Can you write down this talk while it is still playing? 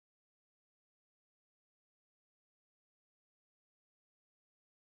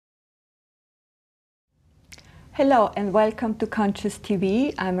Hello and welcome to Conscious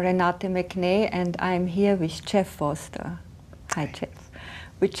TV. I'm Renate McNay and I'm here with Jeff Foster. Hi Jeff.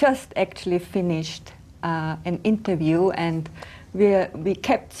 We just actually finished an interview and we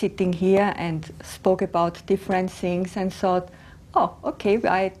kept sitting here and spoke about different things and thought, oh, okay,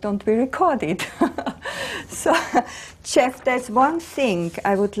 why don't we record it? So, Jeff, there's one thing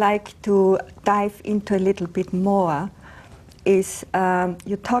I would like to dive into a little bit more, is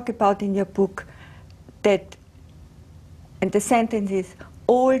you talk about in your book that, and the sentence is,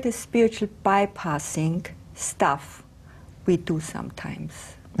 all the spiritual bypassing stuff we do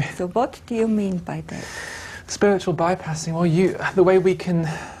sometimes. So what do you mean by that? Spiritual bypassing, well, the way we can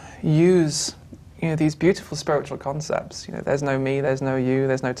use these beautiful spiritual concepts, there's no me, there's no you,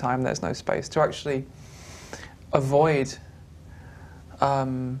 there's no time, there's no space, to actually avoid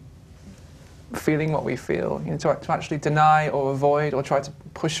feeling what we feel, to actually deny or avoid or try to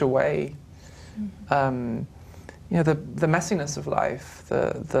push away the messiness of life,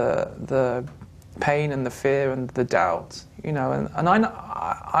 the pain and the fear and the doubt, and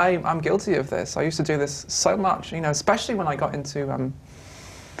I'm guilty of this. I used to do this so much, especially when I got into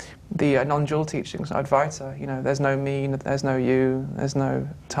the non-dual teachings, Advaita. There's no me, there's no you, there's no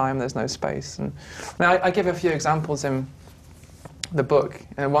time, there's no space. And I give a few examples in the book,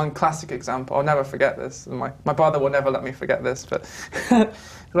 and one classic example, I'll never forget this, and my brother will never let me forget this, but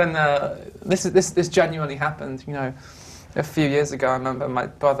when this genuinely happened, a few years ago, I remember my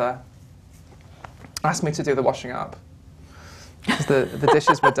brother asked me to do the washing up because the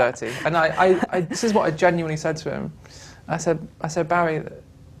dishes were dirty, and this is what I genuinely said to him. I said, Barry,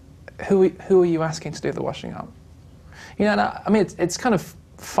 who are you asking to do the washing up? It's kind of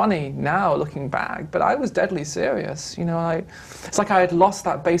funny now looking back, but I was deadly serious. It's like I had lost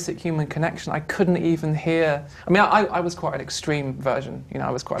that basic human connection. I couldn't even hear. I was quite an extreme version.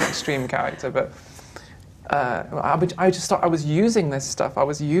 I was quite an extreme character, but I was using this stuff. I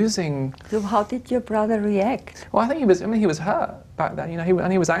was using. So how did your brother react? Well, I think he was hurt back then.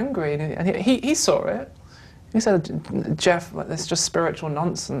 And he was angry, and he saw it. He said, Jeff, it's just spiritual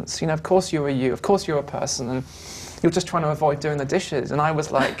nonsense. Of course you're a you. Of course you're a person, and you're just trying to avoid doing the dishes. And I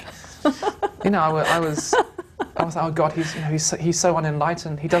was like, I was like, oh God, he's so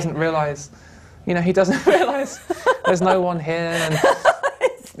unenlightened. He doesn't realize, there's no one here,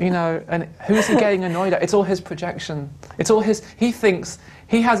 and who's he getting annoyed at? It's all his projection. It's all his. He thinks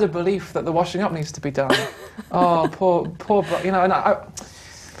he has a belief that the washing up needs to be done. Oh, poor,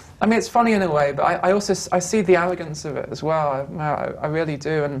 and it's funny in a way, but I see the arrogance of it as well. I really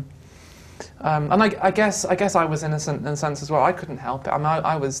do, and I guess I was innocent in a sense as well. I couldn't help it.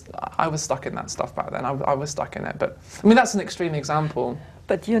 I was stuck in that stuff back then. I was stuck in it. But that's an extreme example.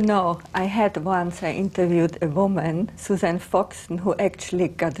 But I had once, I interviewed a woman, Suzanne Foxton, who actually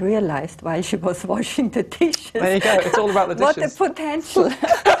got realized while she was washing the dishes. There you go. It's all about the dishes. What a potential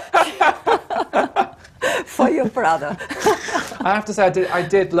for your brother. I have to say, I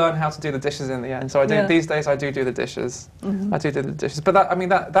did learn how to do the dishes in the end. So these days I do the dishes. Mm-hmm. I do the dishes. But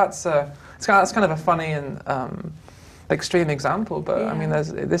that's kind of a funny and extreme example. But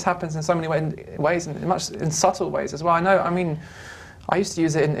this happens in so many ways, in subtle ways as well. I used to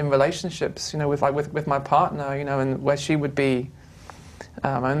use it in relationships, with my partner, and where she would be.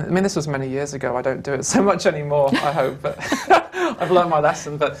 This was many years ago. I don't do it so much anymore, I hope, but I've learned my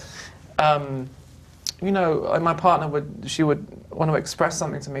lesson. But my partner would want to express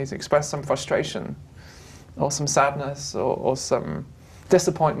something to me, to express some frustration, or some sadness, or some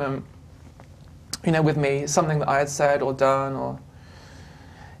disappointment, with me, something that I had said or done, or.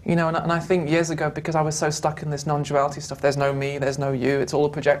 And I think years ago, because I was so stuck in this non-duality stuff, there's no me, there's no you, it's all a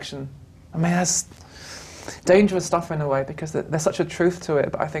projection. That's dangerous stuff in a way, because there's such a truth to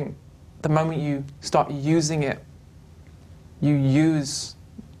it, but I think the moment you start using it, you use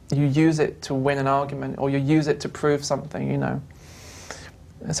it to win an argument, or you use it to prove something,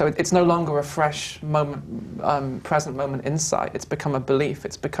 So it's no longer a fresh moment, present moment insight. It's become a belief.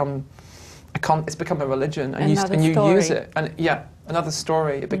 It's become a religion, and you use it. And another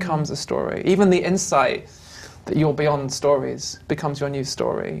story. It becomes a story. Even the insight that you're beyond stories becomes your new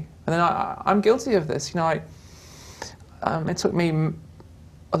story. And then I'm guilty of this. It took me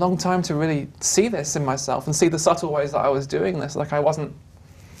a long time to really see this in myself and see the subtle ways that I was doing this. Like I wasn't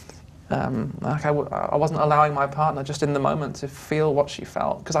allowing my partner just in the moment to feel what she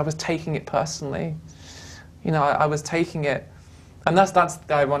felt, because I was taking it personally. I was taking it, and that's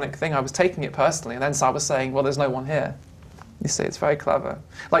the ironic thing. I was taking it personally, and then so I was saying, well, there's no one here. You see, it's very clever.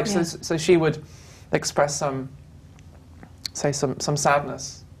 So she would express some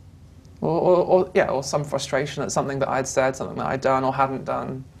sadness, or some frustration at something that I'd said, something that I'd done or hadn't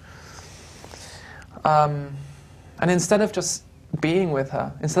done. And instead of just being with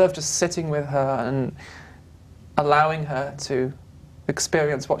her, instead of just sitting with her and allowing her to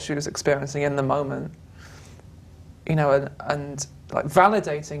experience what she was experiencing in the moment, you know, and like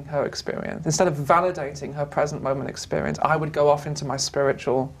validating her experience, instead of validating her present moment experience, I would go off into my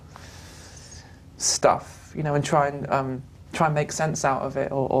spiritual stuff, you know, and try and make sense out of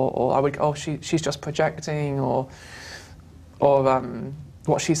it, or I would, oh, she's just projecting, or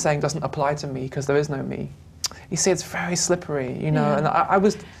what she's saying doesn't apply to me because there is no me. You see, it's very slippery, you know. And I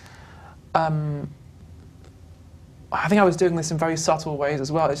was, I think I was doing this in very subtle ways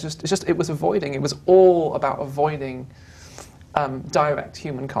as well. It was avoiding. It was all about avoiding direct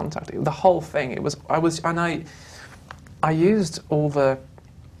human contact. The whole thing. I used all the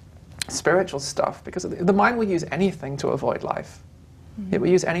spiritual stuff because the mind will use anything to avoid life. It will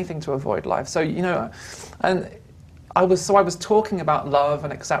use anything to avoid life. So, you know, and I was talking about love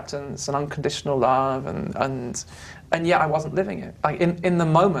and acceptance and unconditional love, and yet I wasn't living it. Like in the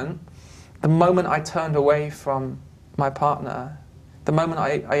moment I turned away from my partner, the moment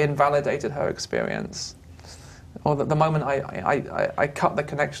I invalidated her experience, or the moment I cut the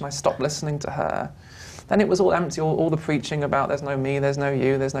connection, I stopped listening to her, then it was all empty. All the preaching about there's no me, there's no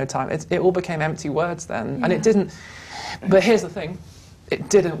you, there's no time. It all became empty words then, and it didn't. But here's the thing, it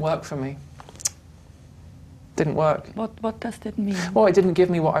didn't work for me. Didn't work. What does that mean? Well, it didn't give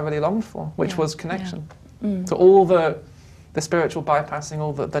me what I really longed for, which was connection. So all the spiritual bypassing,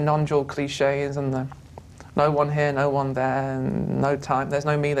 all the non-dual cliches, and the no one here, no one there, and no time. There's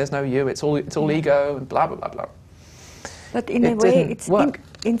no me, there's no you. It's all ego and blah blah blah blah. But in a way,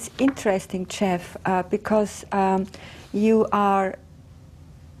 it's interesting, Jeff, because you are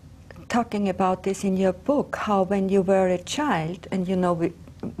talking about this in your book. How when you were a child, and you know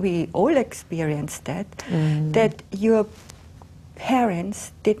we all experienced that, that your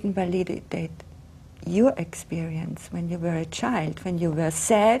parents didn't validate your experience when you were a child. When you were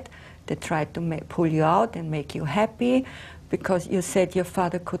sad, they tried to pull you out and make you happy, because you said your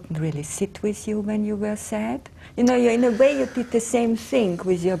father couldn't really sit with you when you were sad. You know, in a way you did the same thing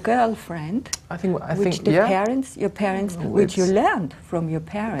with your girlfriend. I think your parents, which you learned from your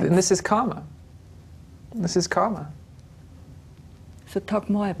parents. And this is karma. This is karma. So talk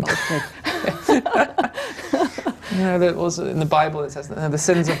more about that. You know, there was in the Bible it says that the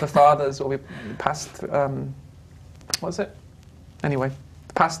sins of the fathers will be passed through, what was it? Anyway,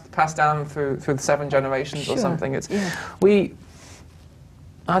 passed down through the 7 generations or something.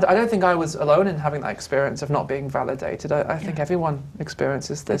 I don't think I was alone in having that experience of not being validated. I think everyone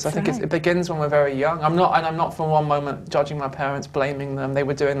experiences this. I think it begins when we're very young. I'm not for one moment judging my parents, blaming them. They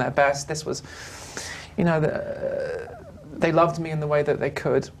were doing their best. This was, you know, they loved me in the way that they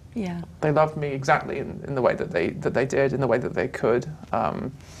could. Yeah. They loved me exactly in the way that they did, in the way that they could.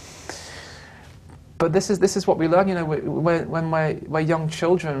 But this is what we learn, you know, when we're young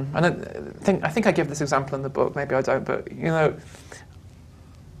children. And I think I give this example in the book. Maybe I don't. But you know,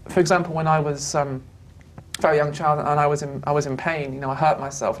 for example, when I was a very young child and I was in pain, you know, I hurt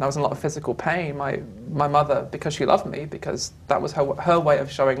myself and I was in a lot of physical pain. My mother, because she loved me, because that was her way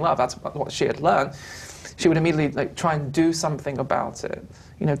of showing love. That's what she had learned. She would immediately try and do something about it,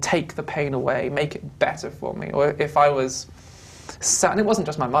 you know, take the pain away, make it better for me. Or if I was sad, and it wasn't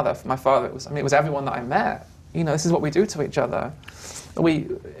just my mother, my father, it was everyone that I met. You know, this is what we do to each other.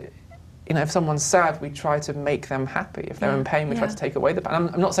 You know, if someone's sad, we try to make them happy. If they're in pain, we try to take away the pain.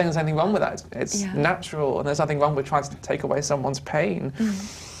 I'm not saying there's anything wrong with that. It's natural, and there's nothing wrong with trying to take away someone's pain.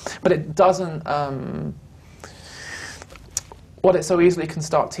 But it doesn't. What it so easily can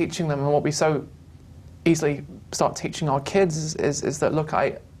start teaching them, and what we so easily start teaching our kids is that, look,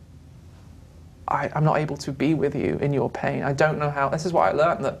 I'm not able to be with you in your pain. I don't know how. This is what I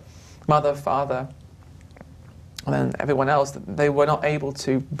learned, that mother, father, and then everyone else, they were not able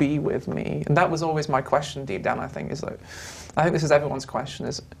to be with me. And that was always my question deep down, I think, is like, I think this is everyone's question,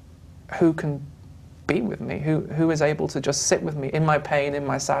 is who can be with me? Who is able to just sit with me in my pain, in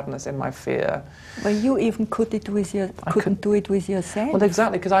my sadness, in my fear? Well, you even couldn't do it with yourself. Well,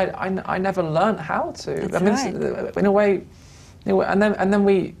 exactly, because I never learned how to. That's in a way, and then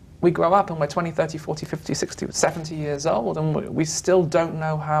we grow up and we're 20, 30, 40, 50, 60, 70 years old, and we still don't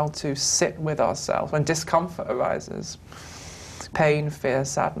know how to sit with ourselves when discomfort arises. Pain, fear,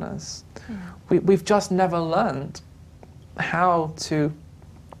 sadness. We've just never learned how to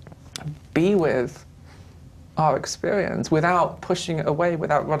be with our experience without pushing it away,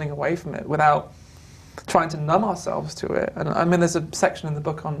 without running away from it, without trying to numb ourselves to it. And I mean, there's a section in the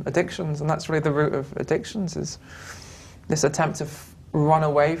book on addictions, and that's really the root of addictions, is this attempt to run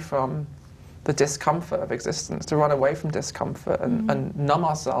away from the discomfort of existence, to run away from discomfort and numb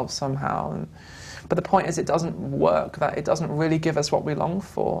ourselves somehow. But the point is, it doesn't work, that it doesn't really give us what we long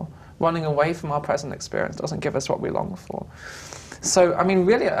for. Running away from our present experience doesn't give us what we long for. So, I mean,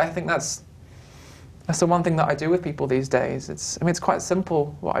 really, I think that's the one thing that I do with people these days. It's quite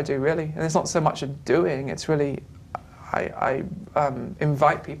simple what I do, really. And it's not so much a doing, it's really, I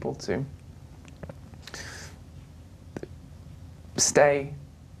invite people to stay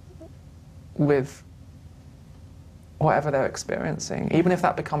with whatever they're experiencing, even if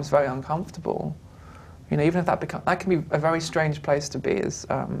that becomes very uncomfortable. You know, even if that can be a very strange place to be, is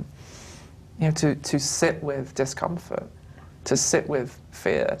you know, to sit with discomfort, to sit with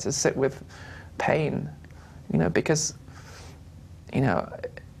fear, to sit with pain. You know, because you know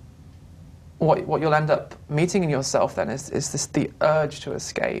what you'll end up meeting in yourself then is the urge to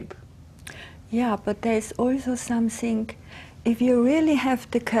escape. Yeah, but there's also something. If you really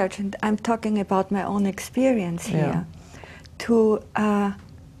have the courage, and I'm talking about my own experience here, to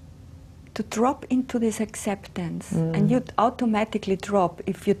drop into this acceptance, and you automatically drop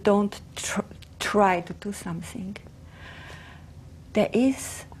if you don't try to do something. There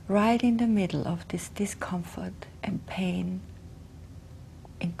is, right in the middle of this discomfort and pain,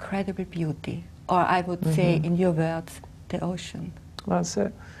 incredible beauty, or I would say, in your words, the ocean. That's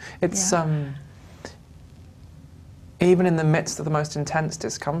it. It's even in the midst of the most intense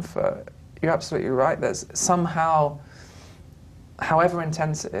discomfort, you're absolutely right. There's somehow, however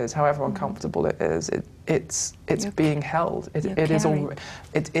intense it is, however uncomfortable it is, it's being held. It's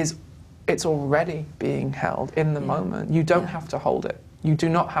already being held in the moment. You don't have to hold it. You do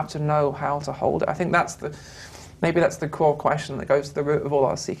not have to know how to hold it. I think maybe that's the core question that goes to the root of all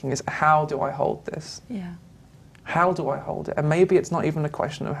our seeking, is how do I hold this? Yeah. How do I hold it? And maybe it's not even a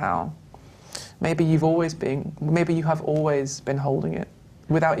question of how. Maybe you have always been holding it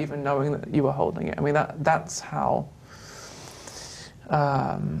without even knowing that you were holding it. I mean, that's how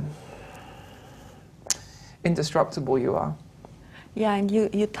indestructible you are. Yeah, and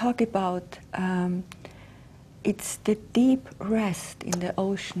you talk about it's the deep rest in the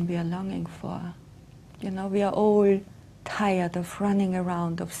ocean we are longing for. You know, we are all tired of running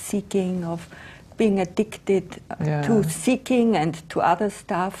around, of seeking, of being addicted to seeking and to other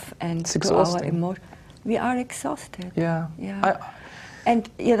stuff and to our emotion. We are exhausted. Yeah. And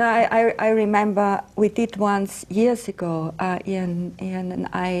you know, I remember we did once years ago, Ian and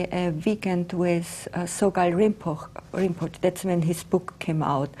I, a weekend with Sogal Rinpoche. That's when his book came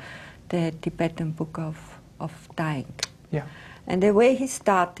out, the Tibetan Book of Dying. Yeah. And the way he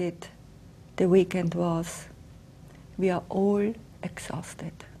started the weekend was, we are all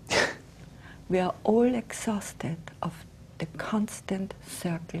exhausted. We are all exhausted of the constant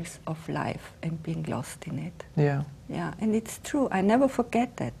circles of life and being lost in it. Yeah. Yeah, and it's true. I never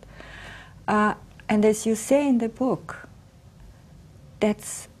forget that. And as you say in the book,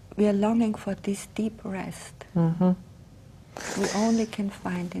 we are longing for this deep rest. We only can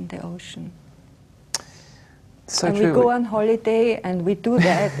find in the ocean. So and true. We go on holiday and we do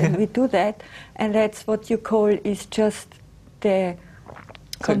that and we do that, and that's what you call is just the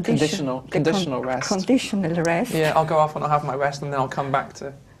conditional rest. Conditional rest. Yeah, I'll go off and I'll have my rest and then I'll come back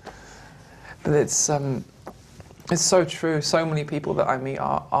to. But it's so true. So many people that I meet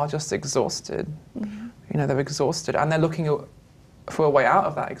are just exhausted. You know, they're exhausted and they're looking for a way out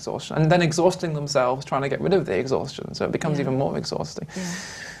of that exhaustion, and then exhausting themselves trying to get rid of the exhaustion. So it becomes even more exhausting. Yeah.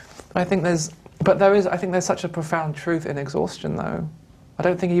 I think there's such a profound truth in exhaustion, though. I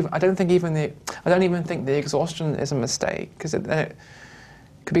don't even think the exhaustion is a mistake, because it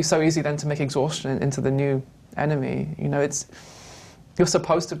could be so easy then to make exhaustion into the new enemy. You know, you're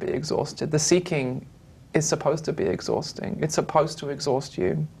supposed to be exhausted. The seeking is supposed to be exhausting. It's supposed to exhaust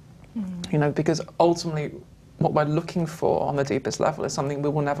you. You know, because ultimately what we're looking for on the deepest level is something we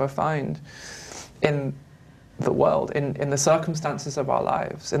will never find in the world, in the circumstances of our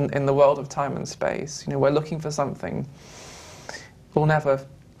lives, in the world of time and space. You know, we're looking for something we'll never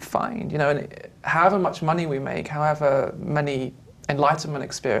find. You know, and however much money we make, however many enlightenment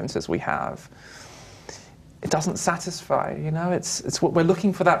experiences we have, it doesn't satisfy. You know, it's what we're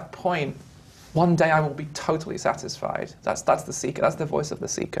looking for, that point. One day I will be totally satisfied. That's the seeker. That's the voice of the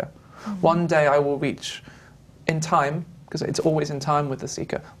seeker. One day I will reach, in time, because it's always in time with the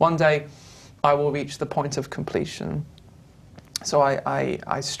seeker, one day I will reach the point of completion. So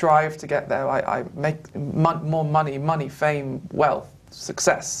I strive to get there. I make more money, fame, wealth,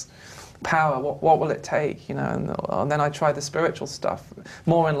 success, power. What will it take? You know, and then I try the spiritual stuff,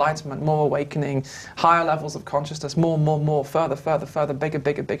 more enlightenment, more awakening, higher levels of consciousness, more, further,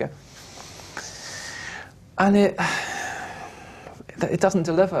 bigger. And it doesn't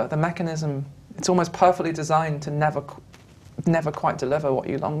deliver. The mechanism, it's almost perfectly designed to never quite deliver what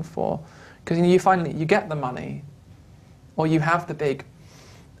you long for. Because you finally, you get the money, or you have the big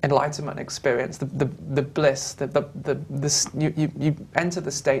enlightenment experience, the bliss, you enter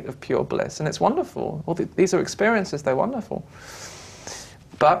the state of pure bliss, and it's wonderful. These are experiences, they're wonderful.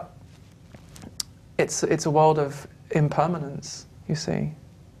 But it's a world of impermanence, you see.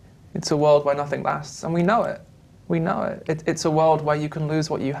 It's a world where nothing lasts, and we know it. We know it. It's a world where you can lose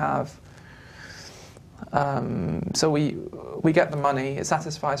what you have. So we get the money, it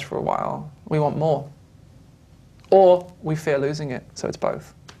satisfies for a while, we want more. Or we fear losing it, so it's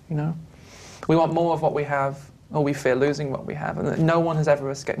both, you know. We want more of what we have, or we fear losing what we have, and no one has ever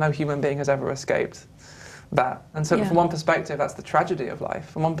escaped, no human being has ever escaped that. And so from one perspective, that's the tragedy of life.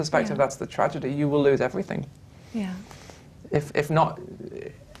 From one perspective, that's the tragedy. You will lose everything. Yeah. If not,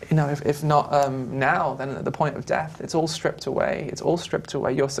 you know, if not now, then at the point of death, it's all stripped away. It's all stripped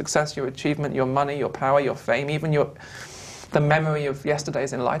away. Your success, your achievement, your money, your power, your fame, even the memory of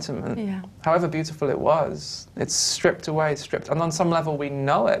yesterday's enlightenment, however beautiful it was, it's stripped away, and on some level we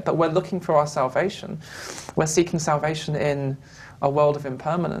know it, but we're looking for our salvation. We're seeking salvation in a world of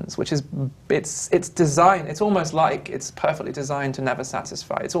impermanence, which is, it's designed, it's almost like it's perfectly designed to never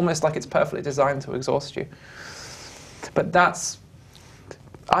satisfy. It's almost like it's perfectly designed to exhaust you. But that's,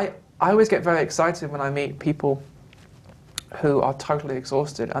 I always get very excited when I meet people who are totally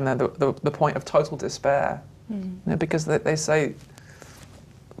exhausted and they're the point of total despair. You know, because they say,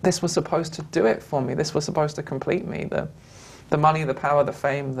 this was supposed to do it for me, this was supposed to complete me, the money, the power, the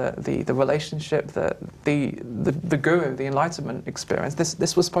fame, the relationship, the guru, the enlightenment experience,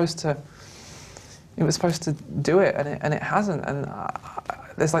 this was supposed to, it was supposed to do it, and it hasn't, and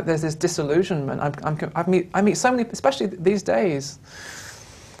there's this disillusionment. I meet so many, especially these days,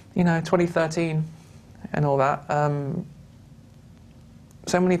 you know, 2013 and all that,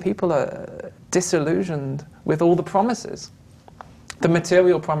 so many people are disillusioned with all the promises, the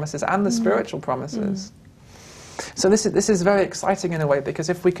material promises and the spiritual promises. So this is very exciting in a way, because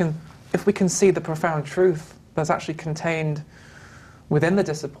if we can see the profound truth that's actually contained within the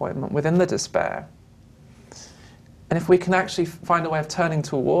disappointment, within the despair, and if we can actually find a way of turning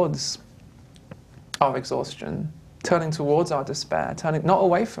towards our exhaustion, turning towards our despair, turning not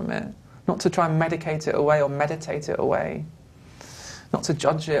away from it, not to try and medicate it away or meditate it away, not to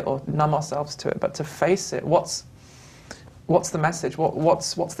judge it or numb ourselves to it, but to face it. What's the message?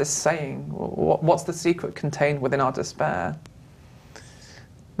 What's this saying? What's the secret contained within our despair?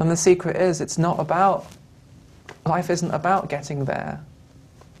 And the secret is, it's not about, life isn't about getting there.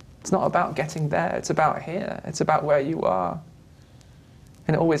 It's not about getting there, it's about here. It's about where you are.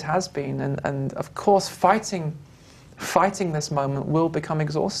 And it always has been. And of course, fighting this moment will become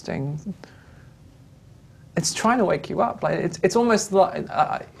exhausting. It's trying to wake you up. Like it's almost like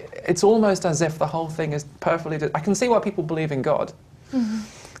it's almost as if the whole thing is perfectly. I can see why people believe in God.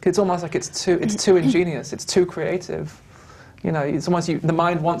 It's almost like it's too ingenious. It's too creative. You know, it's almost the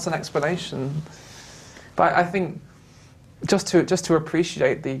mind wants an explanation. But I think just to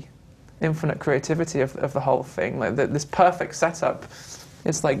appreciate the infinite creativity of the whole thing, like this perfect setup,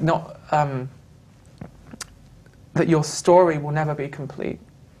 it's like not that your story will never be complete.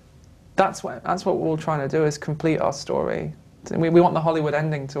 That's what we're all trying to do, is complete our story. We want the Hollywood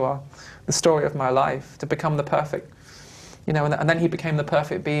ending to the story of my life, to become the perfect, you know, and then he became the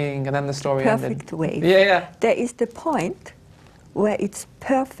perfect being, and then the story ended. Perfect wave. Yeah. There is the point where it's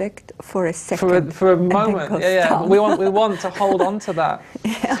perfect for a second. For a moment, yeah. We want to hold on to that.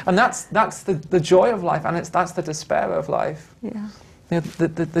 And that's the joy of life, and that's the despair of life. Yeah. You know,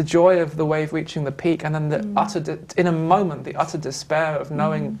 the joy of the wave reaching the peak, and then in a moment, the utter despair of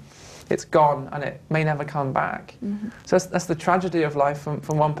knowing it's gone and it may never come back. So that's the tragedy of life from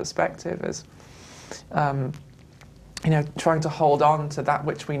one perspective, is you know, trying to hold on to that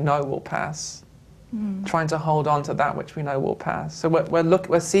which we know will pass. Trying to hold on to that which we know will pass. So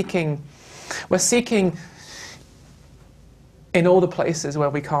we're seeking in all the places where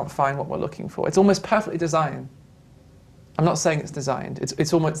we can't find what we're looking for. It's almost perfectly designed. I'm not saying it's designed.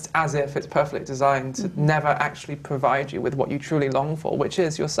 It's almost as if it's perfectly designed to never actually provide you with what you truly long for, which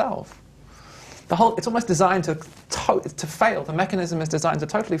is yourself. It's almost designed to fail. The mechanism is designed to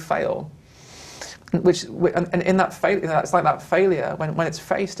totally fail. And in that failure, it's like that failure, when it's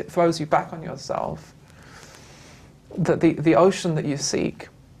faced, it throws you back on yourself. The ocean that you seek,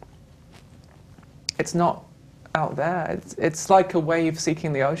 it's not out there. It's like a wave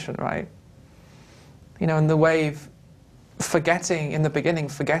seeking the ocean, right? You know, and the wave in the beginning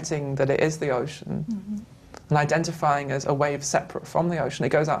forgetting that it is the ocean, and identifying as a wave separate from the ocean. It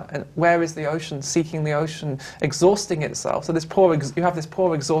goes out, and where is the ocean? Seeking the ocean, exhausting itself. So you have this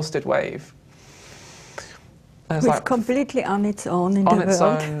poor exhausted wave. And it's It's like, completely on its own in on the its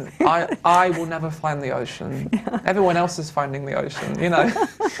world. own, I will never find the ocean. Everyone else is finding the ocean, you know.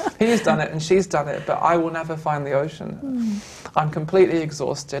 He's done it and she's done it, but I will never find the ocean. I'm completely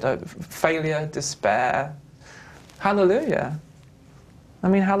exhausted, failure, despair. Hallelujah. I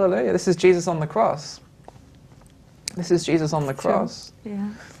mean, hallelujah. This is Jesus on the cross. This is Jesus on the cross.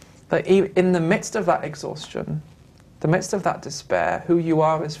 Yeah. That in the midst of that exhaustion, the midst of that despair, who you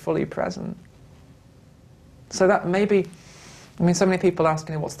are is fully present. So that maybe, I mean, so many people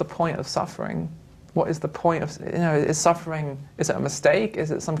asking, what's the point of suffering? What is the point of, you know, is suffering, is it a mistake? Is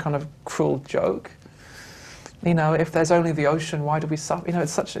it some kind of cruel joke? You know, if there's only the ocean, why do we suffer? You know,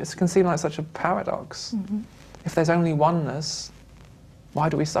 it can seem like such a paradox. If there's only oneness, why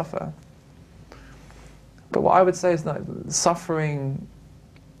do we suffer? But what I would say is that suffering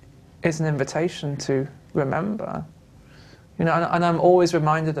is an invitation to remember. You know, and I'm always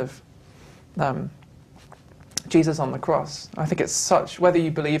reminded of Jesus on the cross. I think it's such, whether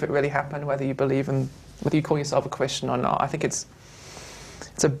you believe it really happened, whether you call yourself a Christian or not, I think it's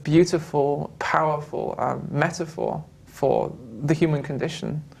a beautiful, powerful metaphor for the human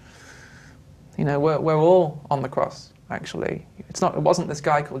condition. You know, we're all on the cross, actually. It wasn't this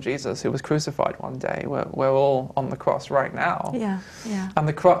guy called Jesus who was crucified one day. We're all on the cross right now. Yeah, yeah. And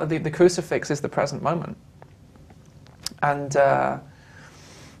the crucifix is the present moment. And I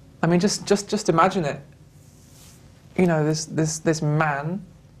mean, just imagine it. You know, this man,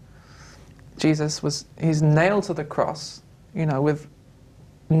 Jesus, he's nailed to the cross, you know, with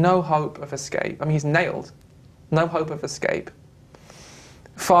no hope of escape. I mean, he's nailed, no hope of escape.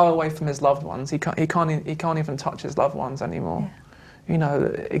 Far away from his loved ones, he can't even touch his loved ones anymore. Yeah. You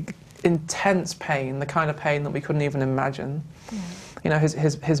know, intense pain, the kind of pain that we couldn't even imagine. Yeah. You know,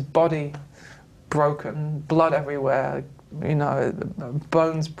 his body broken, blood everywhere. You know,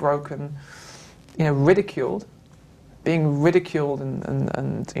 bones broken. You know, ridiculed. Being ridiculed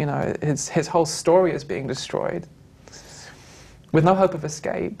and you know, his whole story is being destroyed with no hope of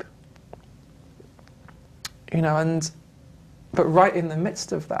escape. You know, but right in the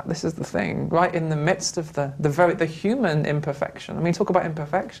midst of that, this is the thing, right in the midst of the human imperfection. I mean, talk about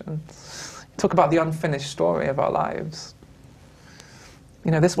imperfection. Talk about the unfinished story of our lives. You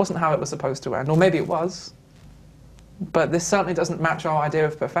know, this wasn't how it was supposed to end, or maybe it was, but this certainly doesn't match our idea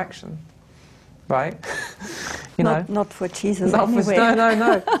of perfection. Right? You know? Not for Jesus not anyway.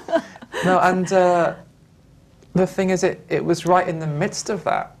 No. No, and the thing is, it was right in the midst of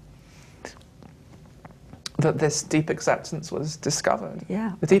that this deep acceptance was discovered.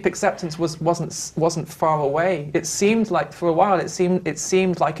 Yeah. The deep acceptance wasn't far away. It seemed like, for a while, it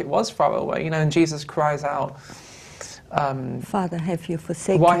seemed like it was far away. You know, and Jesus cries out, Father, have you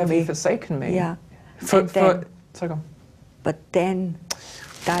forsaken me? Why have you forsaken me? Yeah. But then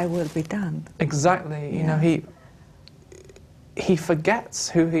thy will be done. Exactly. You know, he forgets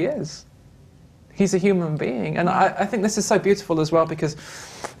who he is. He's a human being. And I think this is so beautiful as well, because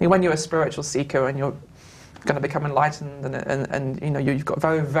you know, when you're a spiritual seeker and you're going to become enlightened and you know, you've got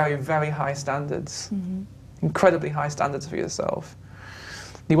very, very, very high standards, incredibly high standards for yourself.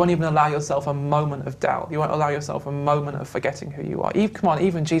 You won't even allow yourself a moment of doubt. You won't allow yourself a moment of forgetting who you are.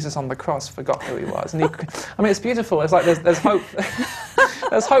 Even Jesus on the cross forgot who he was. And I mean, it's beautiful. It's like there's hope.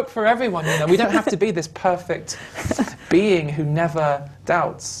 There's hope for everyone. You know, we don't have to be this perfect being who never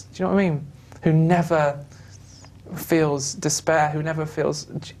doubts. Do you know what I mean? Who never feels despair. Who never feels.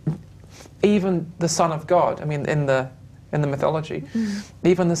 Even the Son of God. I mean, in the mythology,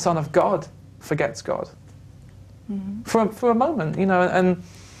 even the Son of God forgets God. For a moment, you know, and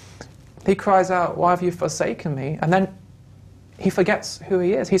he cries out, "Why have you forsaken me?" And then he forgets who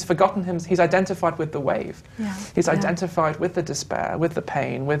he is. He's forgotten him. He's identified with the wave. Yeah. He's identified with the despair, with the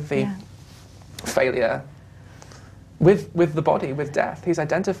pain, with the failure, with the body, with death. He's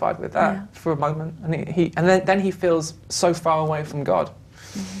identified with that for a moment, and then he feels so far away from God.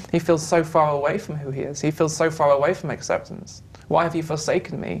 He feels so far away from who he is. He feels so far away from acceptance. Why have you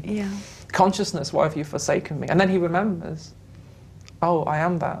forsaken me? Yeah. Consciousness, why have you forsaken me? And then he remembers, oh, I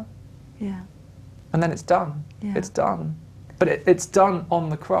am that. Yeah. And then it's done. Yeah. It's done. But it's done on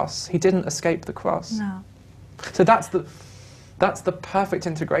the cross. He didn't escape the cross. No. So that's the perfect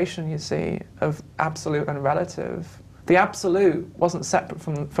integration, you see, of absolute and relative. The absolute wasn't separate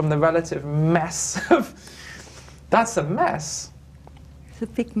from the relative mess of... That's a mess. It's a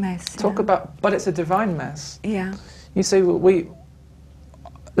big mess. But it's a divine mess. Yeah. You see,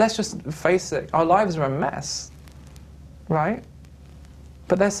 let's just face it, our lives are a mess, right?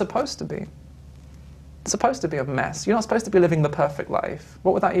 But they're supposed to be. It's supposed to be a mess. You're not supposed to be living the perfect life.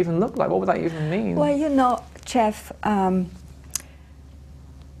 What would that even look like? What would that even mean? Well, you know, Jeff,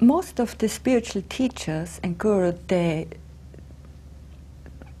 most of the spiritual teachers and guru,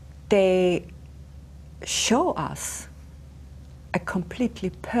 they show us a completely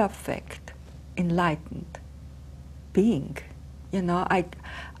perfect, enlightened being. You know,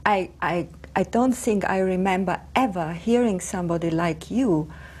 I don't think I remember ever hearing somebody like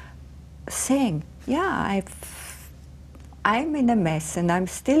you saying, yeah, I'm in a mess and I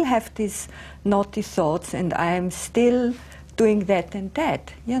still have these naughty thoughts and I'm still doing that and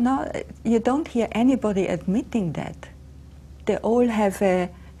that. You know, you don't hear anybody admitting that. They all have a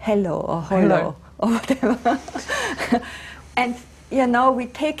hello or hello or whatever. And, you know, we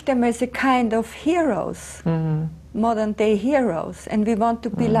take them as a kind of heroes. Modern day heroes, and we want to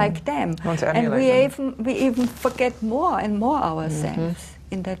be like them, and we even forget more and more ourselves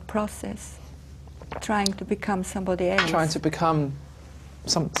in that process, trying to become somebody else, trying to become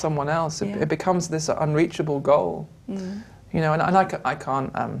someone else. It becomes this unreachable goal, you know. And I can't.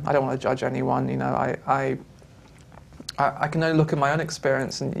 I don't want to judge anyone. You know, I can only look at my own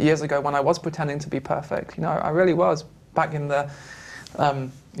experience. And years ago, when I was pretending to be perfect, you know, I really was back in the.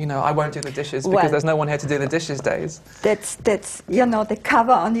 You know, I won't do the dishes because there's no one here to do the dishes days. That's you know, the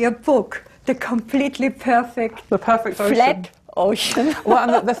cover on your book, the completely perfect, flat ocean. Well,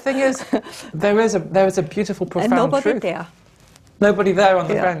 and the thing is, there is a beautiful, profound and nobody truth. there. Nobody there on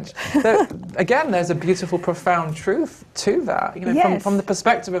the bench. Again, there's a beautiful, profound truth to that. You know, from the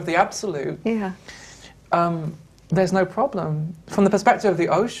perspective of the absolute. Yeah. There's no problem. From the perspective of the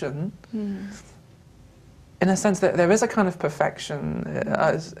ocean. In a sense that there is a kind of perfection,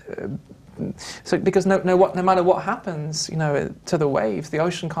 so because no matter what happens, you know, to the waves, the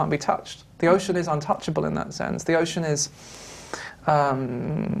ocean can't be touched. The ocean is untouchable in that sense. The ocean is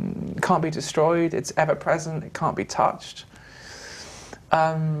can't be destroyed. It's ever present. It can't be touched.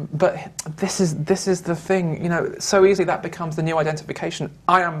 But this is the thing, you know. So easily that becomes the new identification.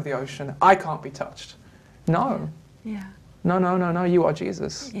 I am the ocean. I can't be touched. No. Yeah. No, you are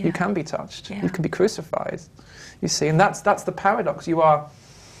Jesus. Yeah. You can be touched. Yeah. You can be crucified. You see, and that's the paradox. You are,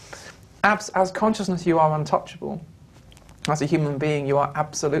 as consciousness, you are untouchable. As a human being, you are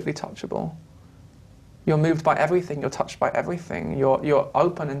absolutely touchable. You're moved by everything, you're touched by everything, you're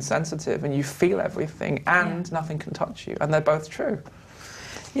open and sensitive, and you feel everything, and nothing can touch you, and they're both true.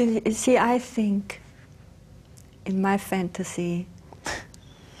 You see, I think, in my fantasy,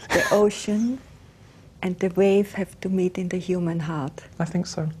 the ocean and the wave have to meet in the human heart. I think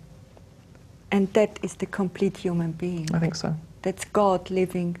so. And that is the complete human being. I think so. That's God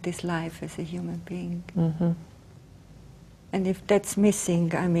living this life as a human being. And if that's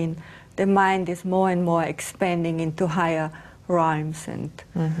missing, I mean, the mind is more and more expanding into higher realms and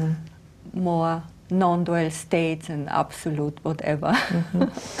more non-dual states and absolute whatever.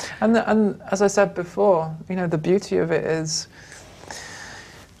 And as I said before, you know, the beauty of it is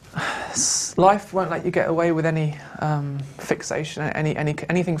life won't let you get away with any fixation,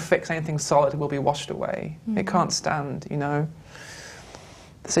 anything fixed, anything solid will be washed away. It can't stand, you know.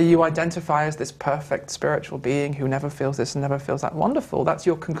 So you identify as this perfect spiritual being who never feels this and never feels that. Wonderful. That's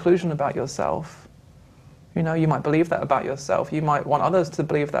your conclusion about yourself. You know, you might believe that about yourself. You might want others to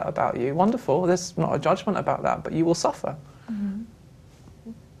believe that about you. Wonderful. There's not a judgment about that, but you will suffer. You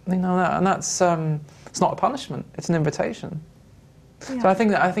know, and that's it's not a punishment. It's an invitation. Yeah. So I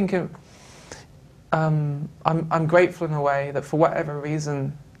think I'm grateful in a way that for whatever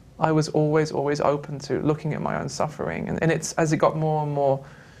reason I was always open to looking at my own suffering, and it's as it got more and more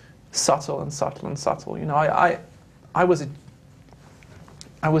subtle and subtle and subtle. You know, I was a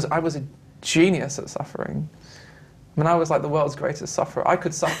genius at suffering. I mean, I was like the world's greatest sufferer. I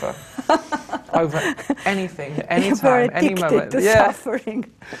could suffer over anything, anytime, any moment. To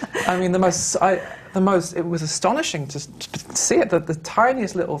suffering. I mean, it was astonishing to see it. That the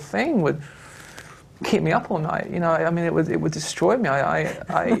tiniest little thing would keep me up all night. You know, I mean, it would destroy me.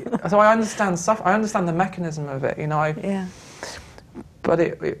 So I understand I understand the mechanism of it. You know, but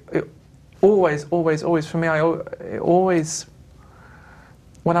it always for me.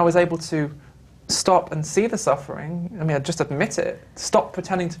 When I was able to stop and see the suffering, I mean, I just admit it. Stop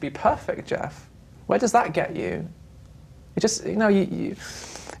pretending to be perfect, Jeff. Where does that get you? It just, you know,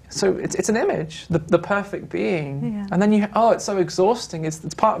 so it's an image, the perfect being. And then it's so exhausting.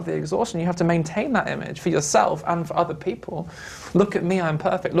 It's part of the exhaustion. You have to maintain that image for yourself and for other people. Look at me, I'm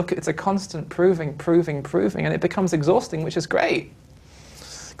perfect. Look, it's a constant proving, and it becomes exhausting, which is great.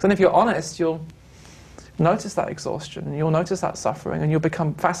 Because then if you're honest, you'll notice that exhaustion, and you'll notice that suffering, and you'll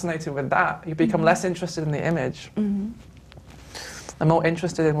become fascinated with that. You become less interested in the image. I'm more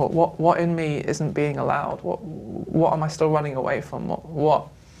interested in what in me isn't being allowed. What am I still running away from?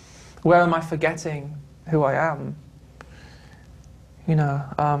 Where am I forgetting who I am? You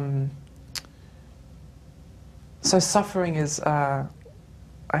know, so suffering is, I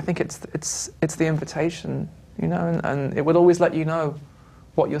think it's the invitation, you know, and it will always let you know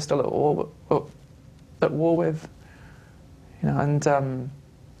what you're still at war with, you know, and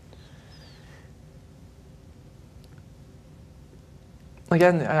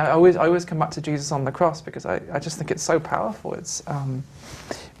again, I always come back to Jesus on the cross because I just think it's so powerful. It's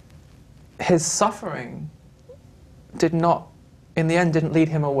his suffering did not, in the end, didn't lead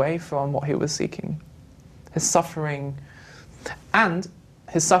him away from what he was seeking. His suffering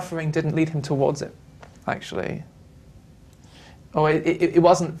didn't lead him towards it, actually. Or it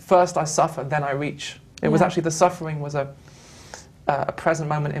wasn't first I suffer, then I reach. It was actually the suffering was a present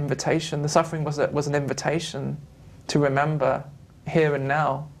moment invitation. The suffering was an invitation to remember here and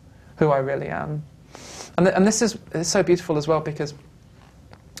now who I really am. And this is so beautiful as well because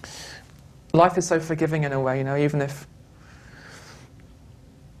life is so forgiving in a way, you know, even if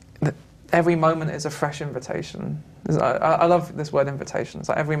every moment is a fresh invitation. I love this word invitation. It's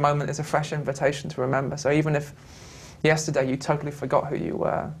like every moment is a fresh invitation to remember. So even if yesterday you totally forgot who you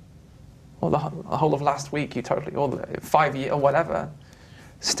were, or the whole of last week you totally, or 5 years or whatever,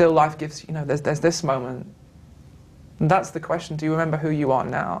 still life gives, you know, there's this moment. And that's the question, do you remember who you are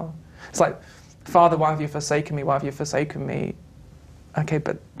now? It's like, Father, why have you forsaken me? Why have you forsaken me? Okay,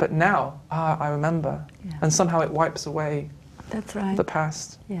 but now, I remember. Yeah. And somehow it wipes away the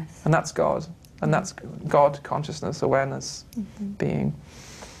past. Yes. And that's God. And that's God, consciousness, awareness, being.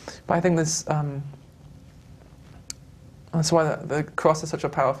 But I think this, that's why the cross is such a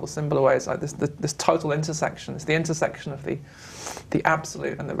powerful symbol of ways, like this total intersection. It's the intersection of the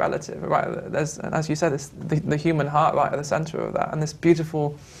absolute and the relative, right? There's, as you said, the human heart right at the center of that, and this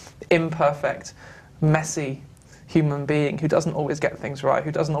beautiful, imperfect, messy human being who doesn't always get things right,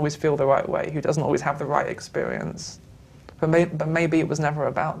 who doesn't always feel the right way, who doesn't always have the right experience. But maybe it was never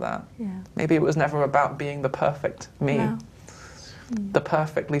about that. Yeah. Maybe it was never about being the perfect me, No. the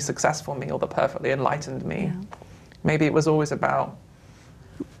perfectly successful me, or the perfectly enlightened me. Yeah. Maybe it was always about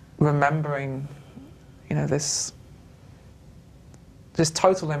remembering, you know, this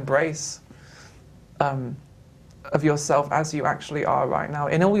total embrace of yourself as you actually are right now,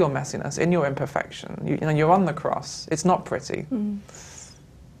 in all your messiness, in your imperfection. You know, you're on the cross. It's not pretty.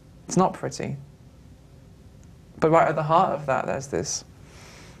 It's not pretty. But right at the heart of that, there's this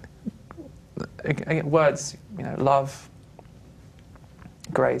words, you know, love,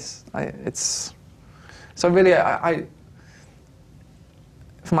 grace. So really,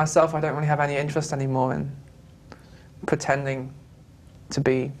 for myself, I don't really have any interest anymore in pretending to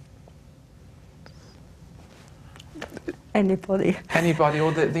be anybody, or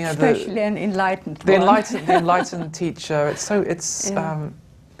especially an enlightened the one. enlightened teacher.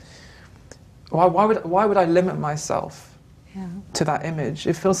 Why would I limit myself to that image?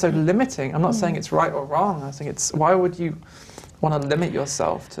 It feels so limiting. I'm not saying it's right or wrong. I think why would you want to limit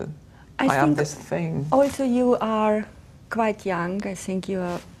yourself to I am this thing? Also, you are quite young. I think you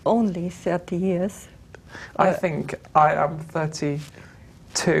are only 30 years. I think I am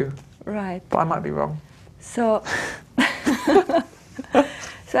 32. Right. But I might be wrong. So,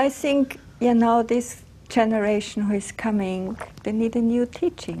 so I think, you know, this generation who is coming, they need a new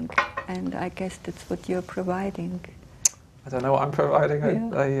teaching. And I guess that's what you're providing. I don't know what I'm providing.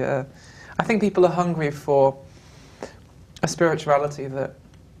 Yeah. I think people are hungry for a spirituality that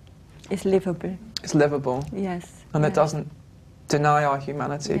is livable. Is livable. Yes. And that doesn't deny our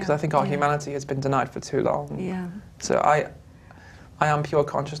humanity, because I think our Yeah. humanity has been denied for too long. Yeah. So I am pure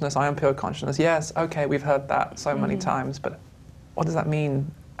consciousness, I am pure consciousness. Yes, okay, we've heard that so many times, but what does that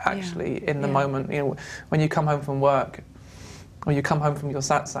mean actually in the moment? You know, when you come home from work, or you come home from your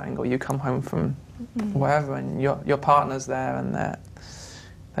satsang, or you come home from wherever, and your partner's there, and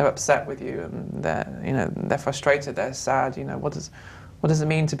they're upset with you, and they're frustrated, they're sad. You know, what does it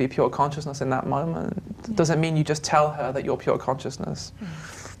mean to be pure consciousness in that moment? Does it mean you just tell her that you're pure consciousness?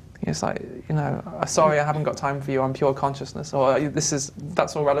 It's like, you know, sorry, I haven't got time for you. I'm pure consciousness, or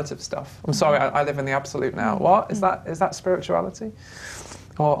that's all relative stuff. I'm sorry, I live in the absolute now. What is that? Is that spirituality?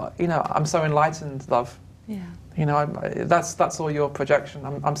 Or, you know, I'm so enlightened, love. Yeah. You know, that's all your projection.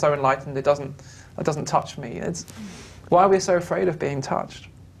 I'm so enlightened. It doesn't touch me. Why are we so afraid of being touched?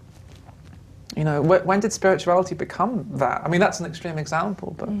 You know, when did spirituality become that? I mean, that's an extreme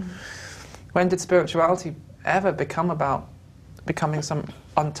example, but when did spirituality ever become about becoming some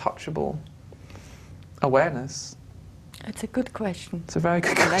untouchable awareness? It's a good question. It's a very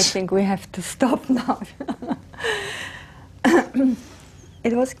good question. I think we have to stop now.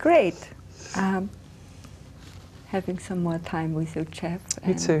 It was great having some more time with you, Jeff.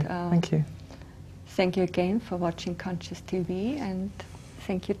 You too. Thank you. Thank you again for watching Conscious TV, and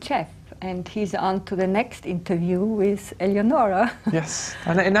thank you, Jeff. And he's on to the next interview with Eleonora. Yes,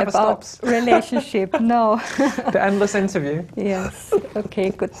 and it never about stops. Relationship, no. The endless interview. Yes.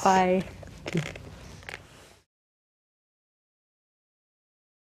 Okay, goodbye. Okay.